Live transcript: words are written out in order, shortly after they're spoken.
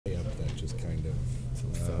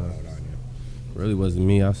Really wasn't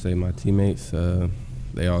me. I'll say my teammates.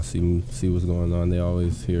 They all see what's going on. They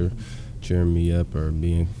always here cheering me up or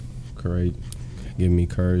being great, giving me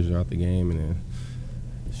courage throughout the game. And then,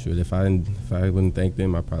 shoot, if I wouldn't thank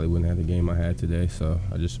them, I probably wouldn't have the game I had today. So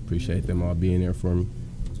I just appreciate them all being there for me.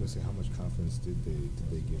 I was going to say, how much confidence did they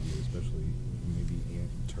give you, especially maybe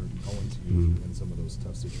going to you in some of those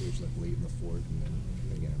tough situations, like late in the fourth and then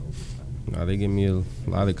again in overtime? No, they give me a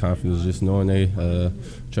lot of confidence, just knowing they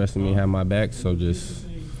trusting me, have my back. So just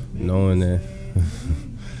knowing that,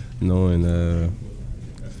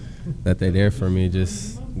 that they're there for me,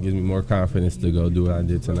 just gives me more confidence to go do what I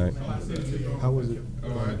did tonight. How was it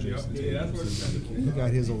going Jason today? He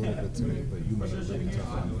got his a little bit today, but you made it really tough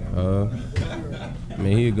on him. I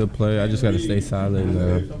mean, he's a good player. I just got to stay silent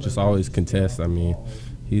and just always contest. I mean,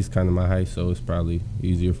 he's kind of my height, so it's probably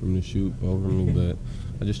easier for him to shoot over me, but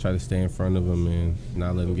I just try to stay in front of him and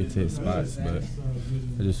not let him get to his spots. But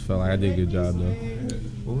I just felt like I did a good job, though.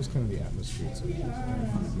 What was kind of the atmosphere today for you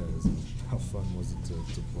guys? How fun was it to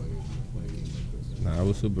play a game like this? Nah, it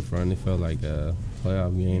was super fun. It felt like a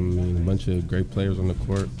playoff game. I mean, a bunch of great players on the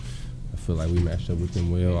court. I feel like we matched up with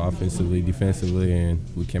them well, offensively, defensively, and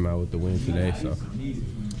we came out with the win today. So,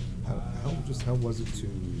 how was it to,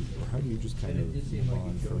 or how do you just kind of move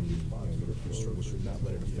on from your struggles? Should not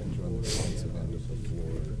let it affect you on the defensive end of the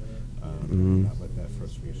floor, not let that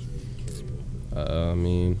frustration carry over? I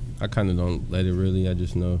mean, I kind of don't let it really. I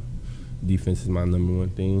just know defense is my number one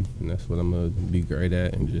thing, and that's what I'm gonna be great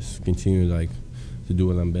at, and just continue to do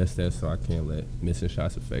what I'm best at. So I can't let missing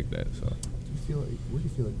shots affect that. So. Where do you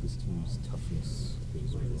feel like this team's toughness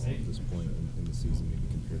is at this point in the season, maybe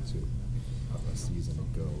compared to a season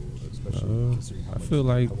ago, especially considering how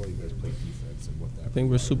well you guys play defense and what that? I think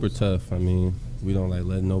we're super tough. I mean, we don't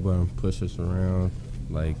let nobody push us around.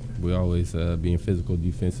 We always being physical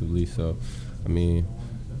defensively. So, I mean,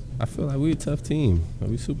 I feel like we're a tough team.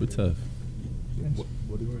 We're super tough. What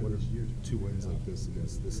are 2 wins like this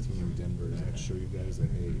against this team in Denver? Does that show you guys that,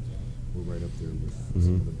 hey, we're right up there with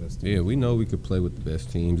some of the best teams? Yeah, we know we could play with the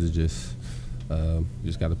best teams. It's just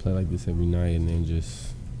got to play like this every night and then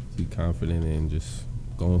just be confident and just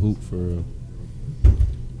go and hoop for real.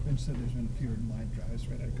 Ben said there's been fewer line drives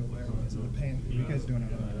right at Gobert because of the pain. What are you guys doing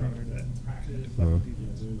out on the perimeter to deflect the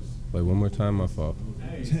defense? Wait, one more time, my fault. No,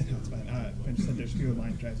 it's fine. Ben said there's fewer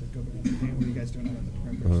line drives at Gobert. What are you guys doing out on the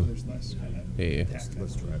perimeter so there's less kind of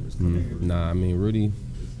less drivers? Nah, I mean, Rudy,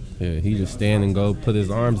 he just stand and go, put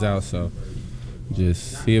his arms out, so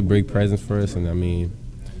he a big presence for us, and I mean,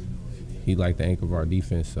 he like the anchor of our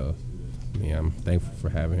defense, so I mean, I'm thankful for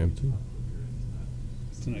having him too.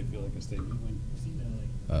 Does tonight feel like a statement win?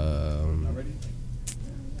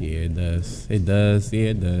 Yeah, it does. It does. Yeah,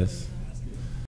 it does.